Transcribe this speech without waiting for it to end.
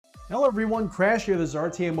Hello everyone, Crash here, this is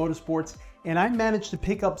RTA Motorsports, and I managed to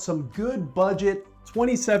pick up some good budget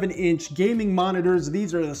 27-inch gaming monitors.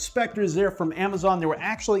 These are the Sceptres there from Amazon. They were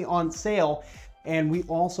actually on sale, and we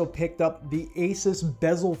also picked up the Asus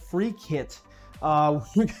Bezel free kit.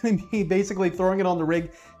 We're going to be basically throwing it on the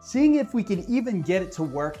rig, seeing if we can even get it to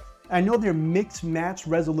work. I know they're mixed match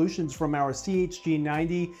resolutions from our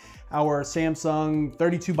CHG90, our Samsung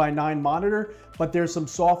 32:9 monitor, but there's some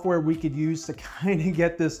software we could use to kind of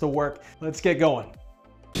get this to work. Let's get going.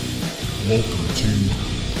 Welcome to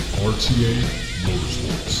RTA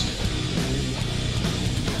Motorsports.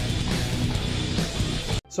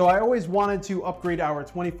 So I always wanted to upgrade our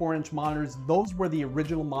 24-inch monitors. Those were the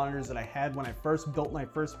original monitors that I had when I first built my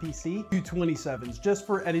first PC to 27s, just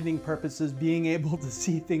for editing purposes, being able to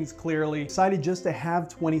see things clearly. Decided just to have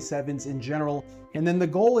 27s in general. And then the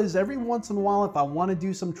goal is every once in a while, if I want to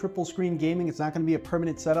do some triple screen gaming, it's not going to be a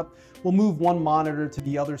permanent setup. We'll move one monitor to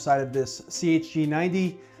the other side of this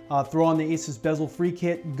CHG90. Throw on the Asus Bezel free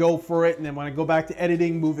kit, go for it, and then when I go back to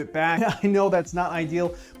editing, move it back. I know that's not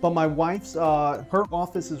ideal, but my wife's, her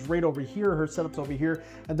office is right over here, her setup's over here.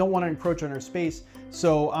 I don't want to encroach on her space,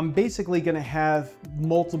 so I'm basically going to have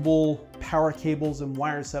multiple power cables and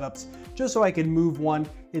wire setups just so I can move one.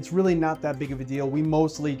 It's really not that big of a deal. We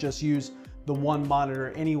mostly just use the one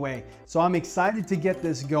monitor anyway. So I'm excited to get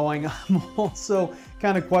this going. I'm also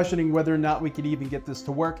kind of questioning whether or not we could even get this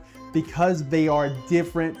to work because they are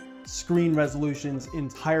different screen resolutions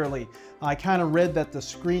entirely. I kind of read that the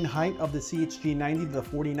screen height of the CHG90, the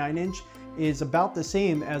 49-inch, is about the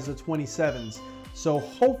same as the 27s. So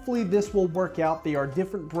hopefully this will work out. They are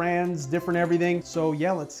different brands, different everything. So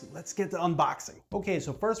yeah, let's get to unboxing. Okay,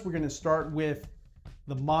 so first we're going to start with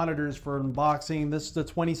the monitors for unboxing. This is the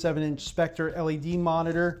 27-inch Sceptre LED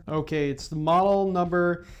monitor. Okay, it's the model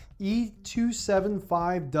number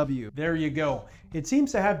E275W. There you go. It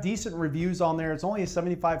seems to have decent reviews on there. It's only a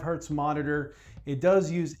 75 Hertz monitor. It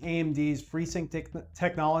does use AMD's FreeSync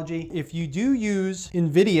technology. If you do use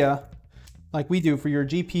NVIDIA, like we do for your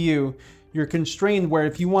GPU, you're constrained where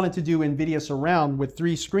if you wanted to do NVIDIA surround with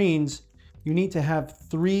 3 screens, you need to have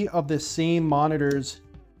 3 of the same monitors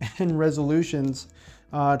and resolutions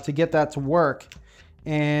to get that to work.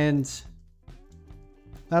 And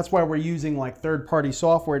that's why we're using like third-party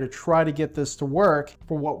software to try to get this to work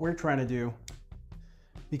for what we're trying to do,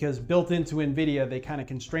 because built into NVIDIA, they kind of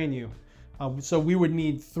constrain you. So we would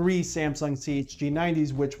need 3 Samsung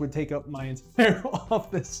CHG90s, which would take up my entire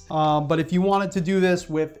office. But if you wanted to do this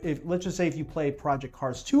with, let's just say if you play Project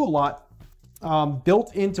Cars 2 a lot,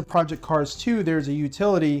 built into Project Cars 2, there's a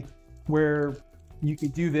utility where you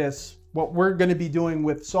could do this, what we're going to be doing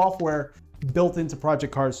with software built into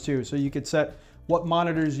Project Cars 2. So you could set what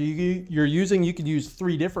monitors you're using. You could use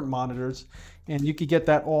 3 different monitors and you could get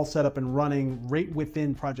that all set up and running right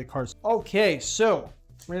within Project Cars. Okay, so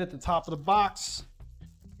right at the top of the box,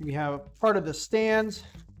 we have part of the stand.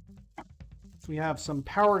 We have some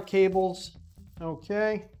power cables.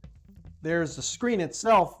 Okay, there's the screen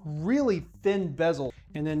itself, really thin bezel.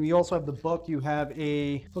 And then we also have the book. You have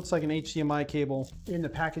a, looks like an HDMI cable in the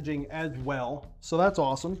packaging as well. So that's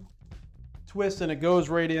awesome. Twist and it goes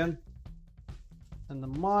right in. And the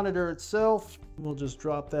monitor itself, we'll just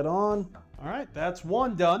drop that on. All right, that's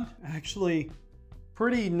one done. Actually,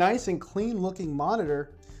 pretty nice and clean looking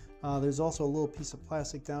monitor. There's also a little piece of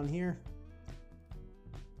plastic down here.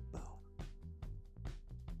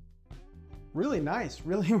 Really nice,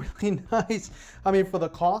 really nice. I mean, for the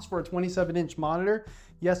cost for a 27-inch monitor,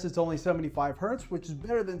 yes, it's only 75 Hertz, which is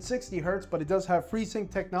better than 60 Hertz, but it does have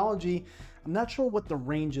FreeSync technology. I'm not sure what the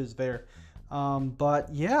range is there, but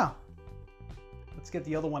yeah, let's get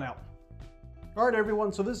the other one out. All right,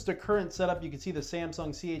 everyone, so this is the current setup. You can see the Samsung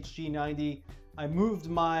CHG90. I moved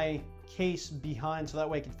my case behind so that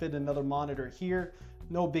way I can fit another monitor here.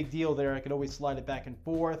 No big deal there. I could always slide it back and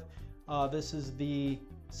forth. This is the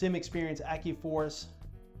Sim Experience AccuForce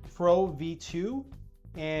Pro V2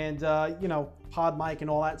 and you know, pod mic and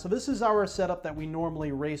all that. So this is our setup that we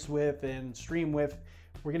normally race with and stream with.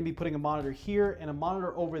 We're going to be putting a monitor here and a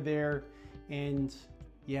monitor over there, and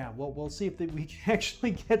yeah, we'll see if we can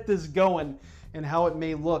actually get this going and how it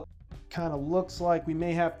may look. Kind of looks like we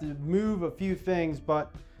may have to move a few things,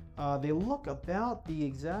 but they look about the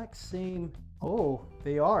exact same. Oh,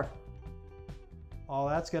 they are. Oh,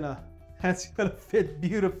 that's gonna fit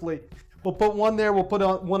beautifully. We'll put one there, we'll put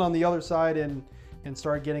one on the other side and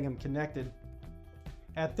start getting them connected.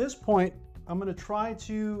 At this point, I'm gonna try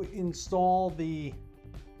to install the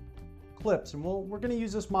clips, and we're gonna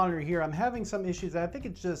use this monitor here. I'm having some issues. I think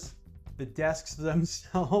it's just the desks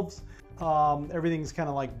themselves. Everything's kind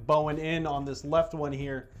of like bowing in on this left one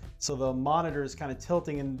here. So the monitor is kind of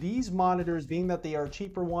tilting, and these monitors, being that they are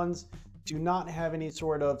cheaper ones, do not have any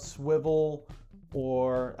sort of swivel,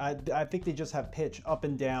 or I think they just have pitch up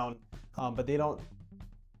and down, but they don't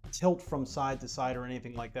tilt from side to side or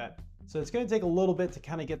anything like that. So it's going to take a little bit to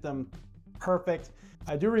kind of get them perfect.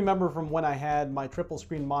 I do remember from when I had my triple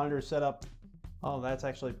screen monitor set up. Oh, that's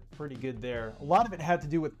actually pretty good there. A lot of it had to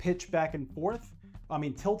do with pitch back and forth. I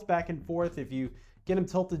mean, tilt back and forth. If you get them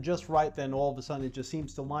tilted just right, then all of a sudden it just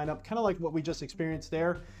seems to line up, kind of like what we just experienced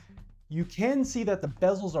there. You can see that the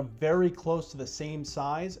bezels are very close to the same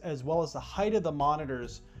size, as well as the height of the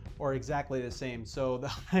monitors are exactly the same. So the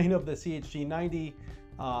height of the CHG90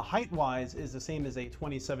 height-wise is the same as a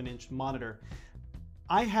 27-inch monitor.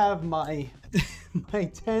 I have my my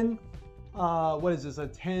 10, what is this, a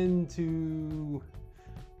 10 to,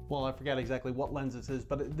 well, I forgot exactly what lens this is,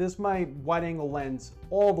 but this is my wide-angle lens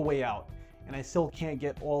all the way out, and I still can't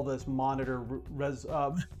get all this monitor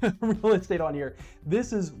real estate on here.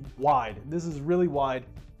 This is wide. This is really wide,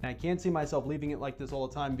 and I can't see myself leaving it like this all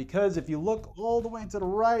the time, because if you look all the way to the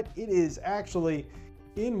right, it is actually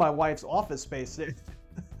in my wife's office space.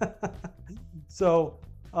 So,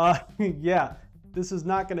 yeah, this is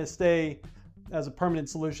not going to stay as a permanent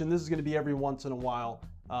solution. This is going to be every once in a while.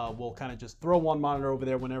 We'll kind of just throw one monitor over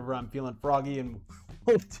there whenever I'm feeling froggy, and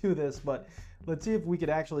we'll do this. But let's see if we could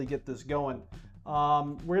actually get this going.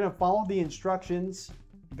 We're going to follow the instructions,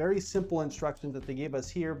 very simple instructions that they gave us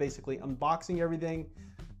here, basically unboxing everything.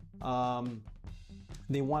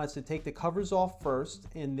 They want us to take the covers off first,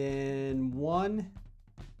 and then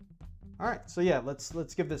all right, so yeah,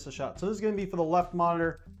 let's give this a shot. So this is going to be for the left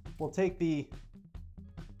monitor. We'll take the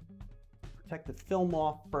protective film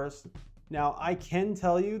off first. Now, I can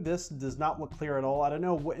tell you this does not look clear at all. I don't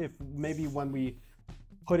know if maybe when we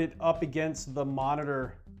put it up against the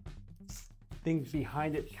monitor, things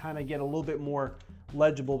behind it kind of get a little bit more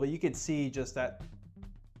legible, but you can see just that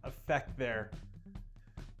effect there.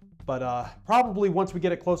 But probably once we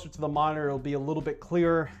get it closer to the monitor, it'll be a little bit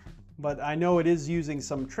clearer. But I know it is using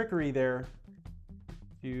some trickery there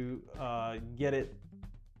to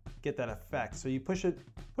get that effect. So you push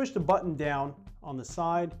the button down on the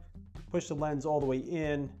side, push the lens all the way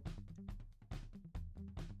in,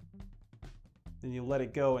 then you let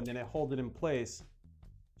it go, and then it holds it in place.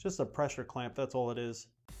 Just a pressure clamp, that's all it is.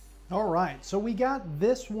 All right, so we got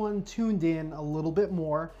this one tuned in a little bit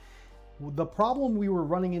more. The problem we were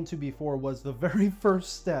running into before was the very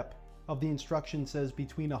first step of the instruction says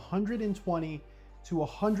between 120 to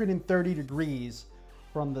 130 degrees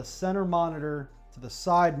from the center monitor to the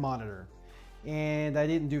side monitor, and I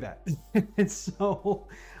didn't do that. And so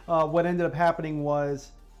what ended up happening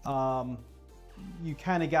was you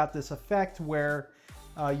kind of got this effect where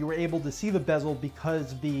you were able to see the bezel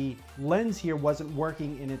because the lens here wasn't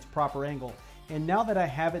working in its proper angle. And now that I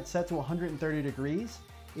have it set to 130 degrees,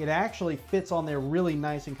 it actually fits on there really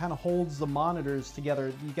nice and kind of holds the monitors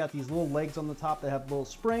together. You got these little legs on the top that have little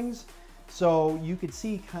springs, so you could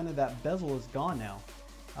see kind of that bezel is gone now.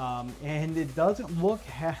 And it doesn't look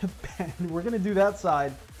half bad. We're gonna do that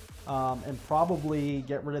side and probably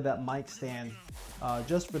get rid of that mic stand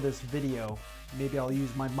just for this video. Maybe I'll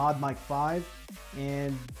use my Mod Mic 5,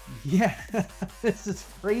 and yeah, this is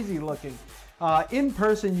crazy looking. In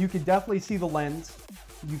person, you could definitely see the lens.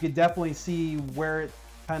 You could definitely see where it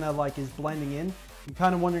kind of like is blending in. I'm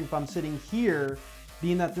kind of wondering if I'm sitting here,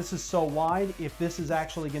 being that this is so wide, if this is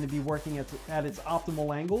actually going to be working at its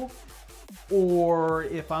optimal angle, or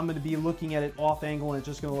if I'm going to be looking at it off angle and it's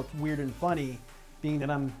just going to look weird and funny, being that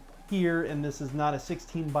I'm here and this is not a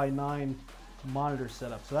 16:9 monitor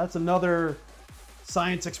setup. So that's another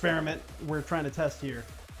science experiment we're trying to test here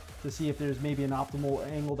to see if there's maybe an optimal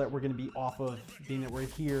angle that we're going to be off of, being that we're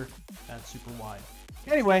here at super wide.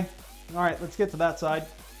 Anyway, all right, let's get to that side.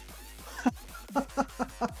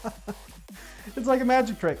 It's like a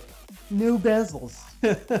magic trick. No bezels.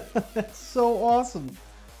 That's so awesome.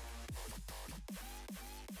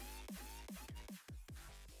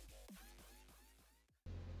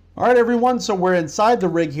 All right, everyone, so we're inside the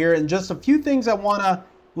rig here, and just a few things I want to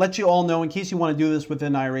let you all know in case you want to do this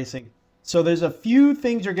within iRacing. So there's a few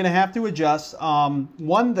things you're going to have to adjust.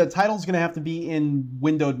 One, the title's going to have to be in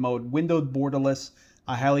windowed mode, windowed borderless.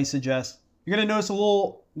 I highly suggest. You're going to notice a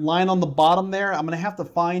little line on the bottom there. I'm going to have to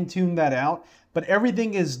fine tune that out, but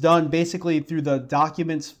everything is done basically through the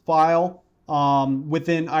documents file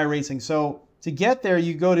within iRacing. So to get there,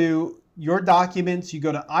 you go to your documents, you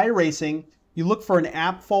go to iRacing, you look for an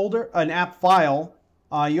app folder, an app file,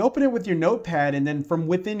 you open it with your notepad, and then from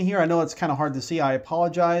within here, I know it's kind of hard to see, I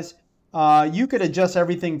apologize. You could adjust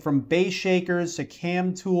everything from base shakers to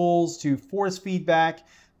cam tools to force feedback,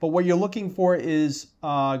 but what you're looking for is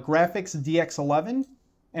graphics DX11.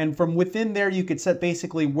 And from within there, you could set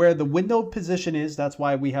basically where the window position is. That's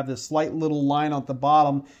why we have this slight little line at the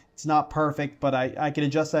bottom. It's not perfect, but I can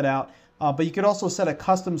adjust that out. But you could also set a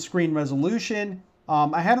custom screen resolution.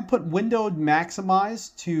 I had to put windowed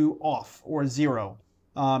maximize to off or 0.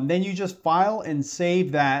 Then you just file and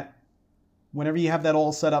save that whenever you have that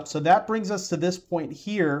all set up. So that brings us to this point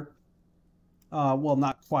here. Well,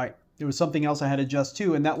 not quite. There was something else I had to adjust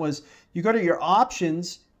too, and that was you go to your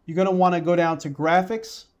options. You're going to want to go down to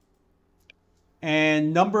graphics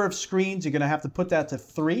and number of screens. You're going to have to put that to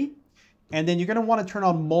 3. And then you're going to want to turn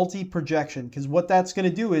on multi-projection, because what that's going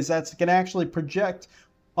to do is that's going to actually project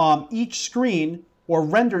each screen or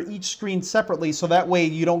render each screen separately, so that way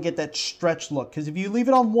you don't get that stretched look. Because if you leave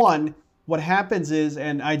it on one, what happens is,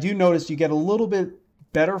 and I do notice you get a little bit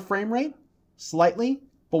better frame rate, slightly,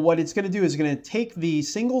 but what it's going to do is it's going to take the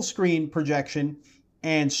single screen projection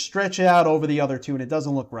and stretch it out over the other two, and it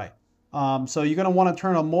doesn't look right. So you're going to want to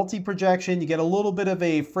turn on multi-projection. You get a little bit of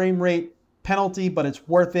a frame rate penalty, but it's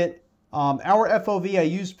worth it. Our FOV, I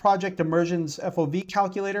used Project Immersion's FOV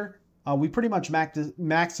calculator. We pretty much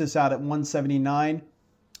maxed this out at 179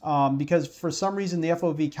 because for some reason the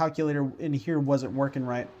FOV calculator in here wasn't working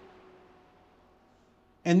right.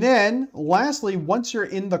 And then lastly, once you're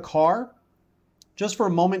in the car, just for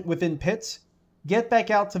a moment within pits, get back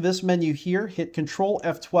out to this menu here, hit Control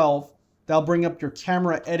F12. That'll bring up your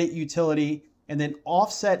camera edit utility, and then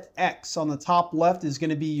offset X on the top left is going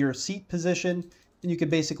to be your seat position, and you can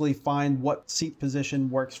basically find what seat position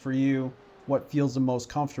works for you, what feels the most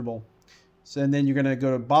comfortable. So and then you're going to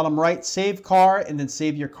go to bottom right, save car, and then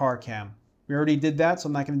save your car cam. We already did that, so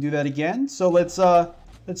I'm not going to do that again. So let's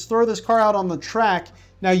throw this car out on the track.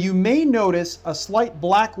 Now you may notice a slight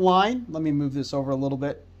black line. Let me move this over a little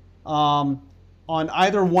bit. On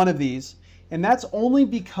either one of these, and that's only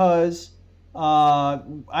because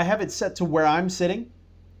I have it set to where I'm sitting,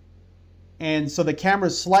 and so the camera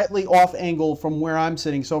is slightly off angle from where I'm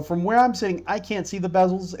sitting. So from where I'm sitting, I can't see the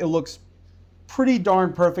bezels. It looks pretty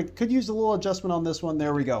darn perfect. Could use a little adjustment on this one.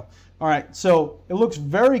 There we go. All right, so it looks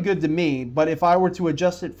very good to me, but if I were to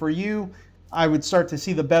adjust it for you, I would start to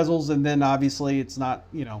see the bezels, and then obviously it's not,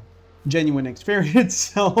 you know, genuine experience.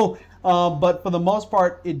 So but for the most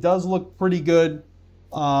part, it does look pretty good.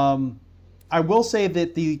 I will say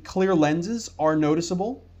that the clear lenses are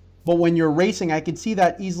noticeable, but when you're racing, I can see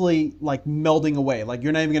that easily like melding away. Like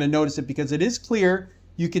you're not even going to notice it because it is clear.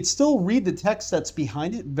 You could still read the text that's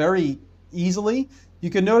behind it very easily. You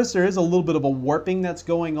can notice there is a little bit of a warping that's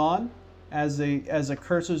going on as the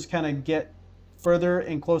cursors kind of get further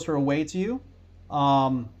and closer away to you.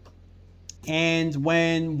 And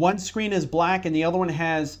when one screen is black and the other one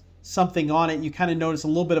has something on it, you kind of notice a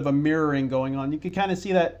little bit of a mirroring going on. You can kind of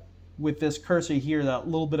see that with this cursor here, that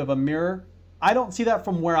little bit of a mirror. I don't see that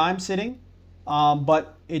from where I'm sitting,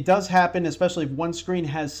 but it does happen, especially if one screen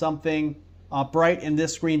has something bright and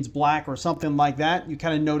this screen's black or something like that. You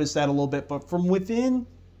kind of notice that a little bit, but from within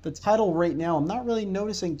the title right now, I'm not really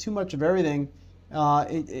noticing too much of everything.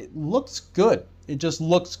 It looks good. It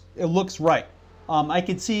looks right. I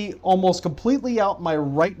can see almost completely out my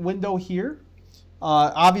right window here.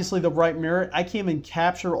 Obviously the right mirror. I can't even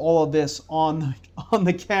capture all of this on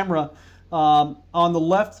the camera. On the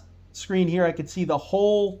left screen here, I could see the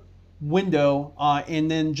whole window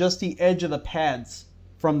and then just the edge of the pads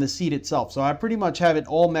from the seat itself. So I pretty much have it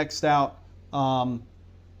all maxed out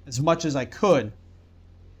as much as I could.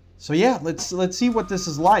 So yeah, let's see what this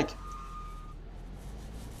is like.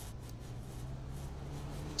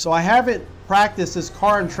 So I haven't practiced this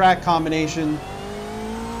car and track combination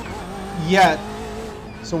yet.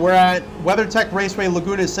 So we're at WeatherTech Raceway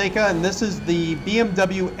Laguna Seca, and this is the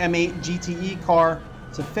BMW M8 GTE car.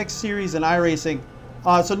 It's a fixed series in iRacing.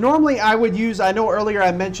 So normally I would use, I know earlier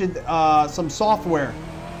I mentioned some software,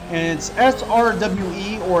 and it's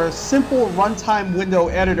SRWE, or a Simple Runtime Window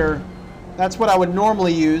Editor. That's what I would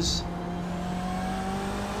normally use.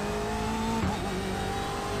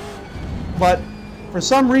 But for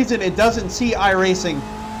some reason it doesn't see iRacing.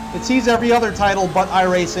 It sees every other title but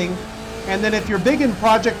iRacing. And then if you're big in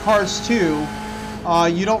Project Cars 2,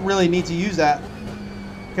 you don't really need to use that,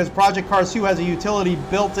 because Project Cars 2 has a utility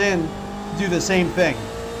built in to do the same thing,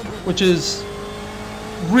 which is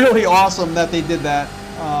really awesome that they did that.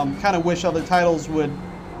 Kind of wish other titles would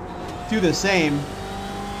do the same.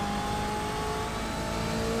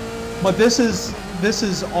 But this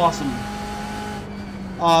is awesome.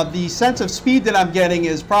 The sense of speed that I'm getting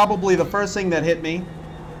is probably the first thing that hit me.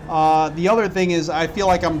 The other thing is I feel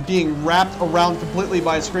like I'm being wrapped around completely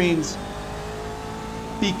by screens,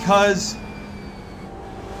 because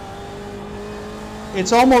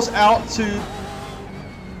it's almost out to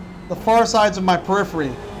the far sides of my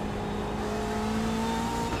periphery.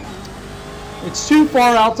 It's too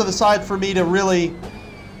far out to the side for me to really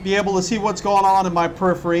be able to see what's going on in my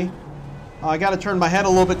periphery. I got to turn my head a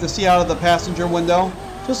little bit to see out of the passenger window,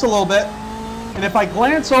 just a little bit. And if I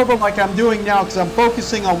glance over like I'm doing now, because I'm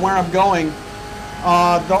focusing on where I'm going,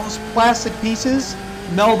 those plastic pieces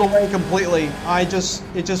meld away completely. It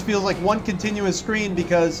just feels like one continuous screen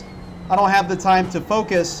because I don't have the time to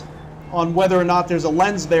focus on whether or not there's a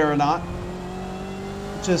lens there or not.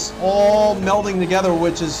 It's just all melding together,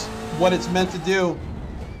 which is what it's meant to do.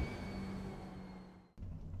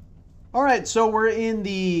 All right, so we're in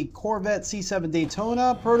the Corvette C7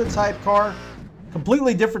 Daytona prototype car.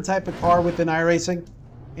 Completely different type of car within iRacing.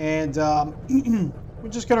 And we're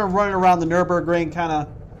just gonna run it around the Nürburgring, kind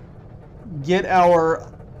of get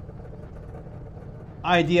our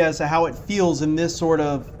idea as to how it feels in this sort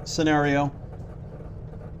of scenario.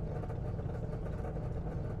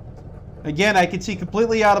 Again, I can see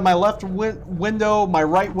completely out of my left window, my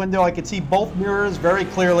right window. I can see both mirrors very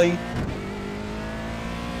clearly.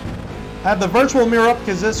 I have the virtual mirror up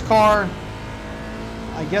because this car,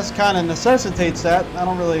 I guess, kind of necessitates that. I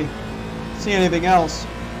don't really see anything else.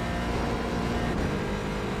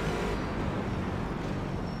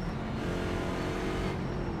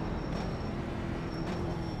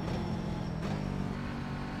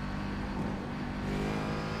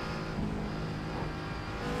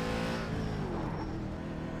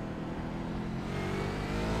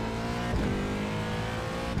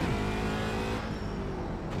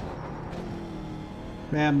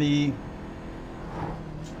 Man,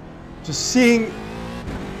 just seeing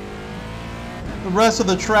the rest of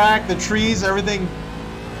the track, the trees, everything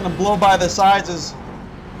kind of blow by the sides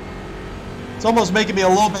it's almost making me a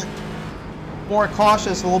little bit more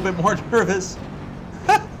cautious, a little bit more nervous.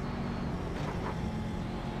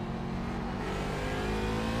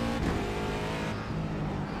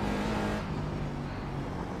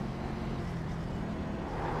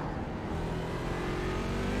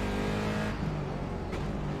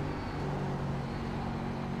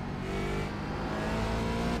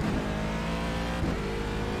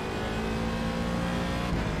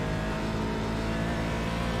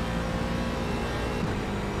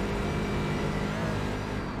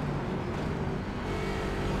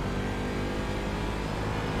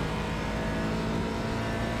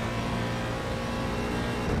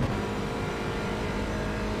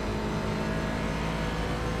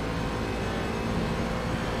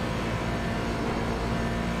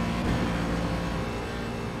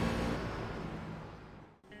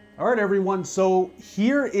 All right, everyone, so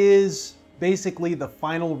here is basically the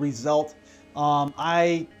final result.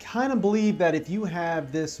 I kind of believe that if you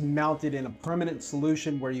have this mounted in a permanent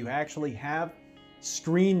solution where you actually have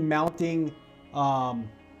screen mounting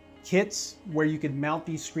kits where you could mount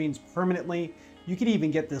these screens permanently, you could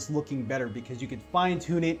even get this looking better because you could fine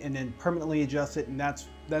tune it and then permanently adjust it, and that's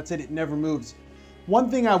it, it never moves.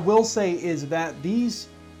 One thing I will say is that these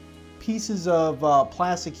pieces of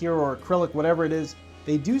plastic here, or acrylic, whatever it is,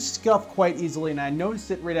 they do scuff quite easily, and I noticed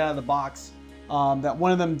it right out of the box that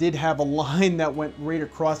one of them did have a line that went right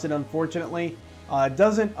across it, unfortunately. It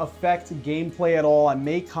doesn't affect gameplay at all. I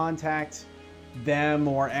may contact them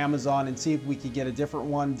or Amazon and see if we could get a different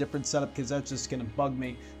one, different setup, because that's just going to bug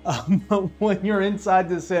me. When you're inside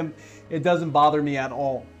the sim, it doesn't bother me at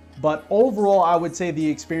all. But overall, I would say the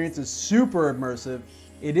experience is super immersive.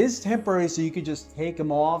 It is temporary, so you could just take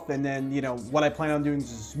them off, and then, you know, what I plan on doing is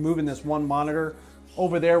just moving this one monitor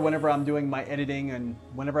over there whenever I'm doing my editing, and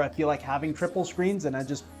whenever I feel like having triple screens, and I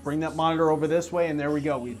just bring that monitor over this way, and there we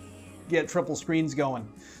go. We get triple screens going.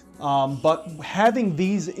 But having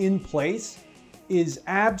these in place is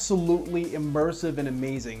absolutely immersive and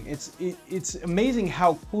amazing. It's amazing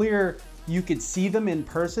how clear you could see them in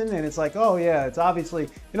person, and it's like, oh yeah, it's obviously,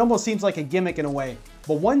 it almost seems like a gimmick in a way.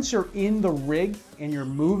 But once you're in the rig and you're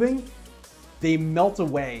moving, they melt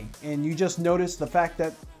away, and you just notice the fact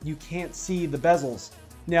that you can't see the bezels.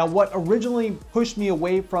 Now, what originally pushed me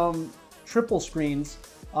away from triple screens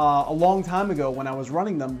a long time ago when I was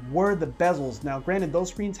running them were the bezels. Now, granted, those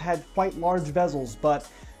screens had quite large bezels, but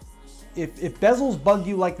if bezels bug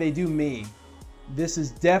you like they do me, this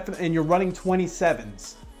is definitely, and you're running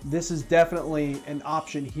 27s, this is definitely an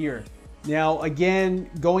option here. Now, again,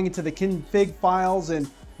 going into the config files and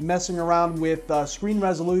messing around with screen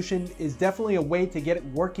resolution is definitely a way to get it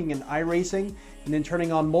working in iRacing, and then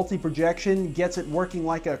turning on multi-projection gets it working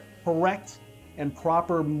like a correct and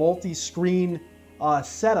proper multi-screen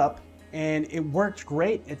setup, and it worked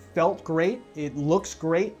great. It felt great. It looks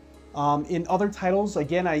great. In other titles,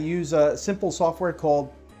 again, I use a simple software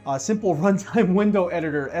called Simple Runtime Window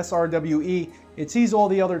Editor, SRWE. It sees all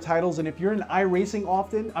the other titles, and if you're in iRacing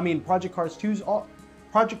often, I mean Project Cars 2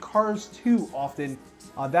 often,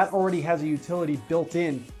 that already has a utility built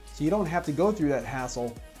in, so you don't have to go through that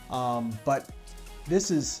hassle. But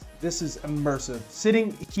this is immersive.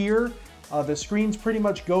 Sitting here, the screens pretty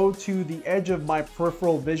much go to the edge of my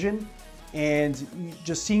peripheral vision, and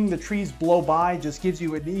just seeing the trees blow by just gives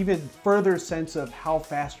you an even further sense of how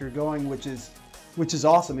fast you're going, which is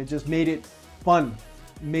awesome. It just made it fun,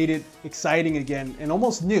 made it exciting again, and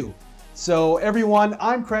almost new. So everyone,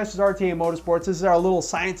 I'm Crash's RTA Motorsports. This is our little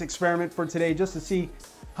science experiment for today, just to see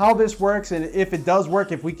how this works and if it does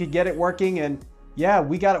work, if we could get it working. And yeah,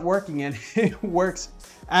 we got it working, and it works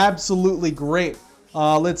absolutely great.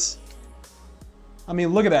 I mean,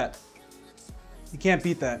 look at that. You can't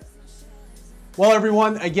beat that. Well,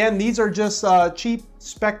 everyone, again, these are just cheap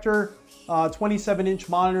Sceptre 27-inch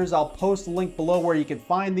monitors. I'll post a link below where you can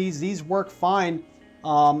find these. These work fine.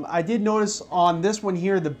 I did notice on this one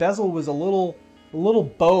here, the bezel was a little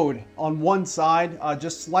bowed on one side,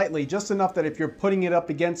 just slightly, just enough that if you're putting it up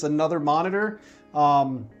against another monitor,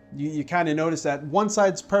 you kind of notice that one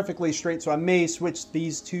side's perfectly straight. So I may switch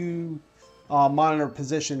these two monitor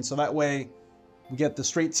positions, so that way we get the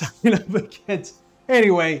straight side up against.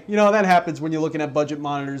 Anyway, you know, that happens when you're looking at budget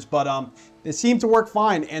monitors, but they seem to work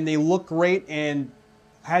fine, and they look great, and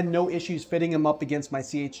had no issues fitting them up against my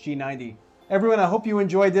CHG90. Everyone, I hope you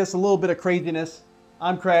enjoyed this, a little bit of craziness.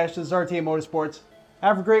 I'm Crash, this is RTA Motorsports.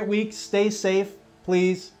 Have a great week, stay safe,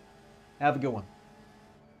 please. Have a good one.